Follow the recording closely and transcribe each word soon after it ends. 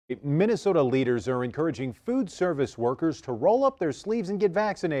Minnesota leaders are encouraging food service workers to roll up their sleeves and get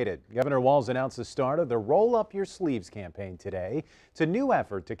vaccinated. Governor Walz announced the start of the Roll Up Your Sleeves campaign today. It's a new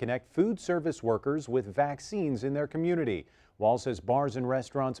effort to connect food service workers with vaccines in their community. Walz says bars and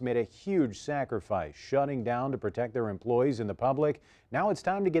restaurants made a huge sacrifice, shutting down to protect their employees and the public. Now it's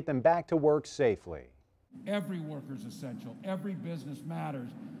time to get them back to work safely. Every worker is essential. Every business matters.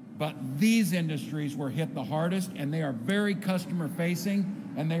 But these industries were hit the hardest, and they are very customer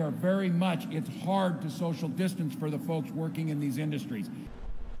facing, and they are very much, it's hard to social distance for the folks working in these industries.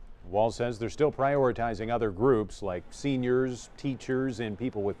 Walz says they're still prioritizing other groups like seniors, teachers, and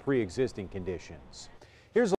people with pre-existing conditions.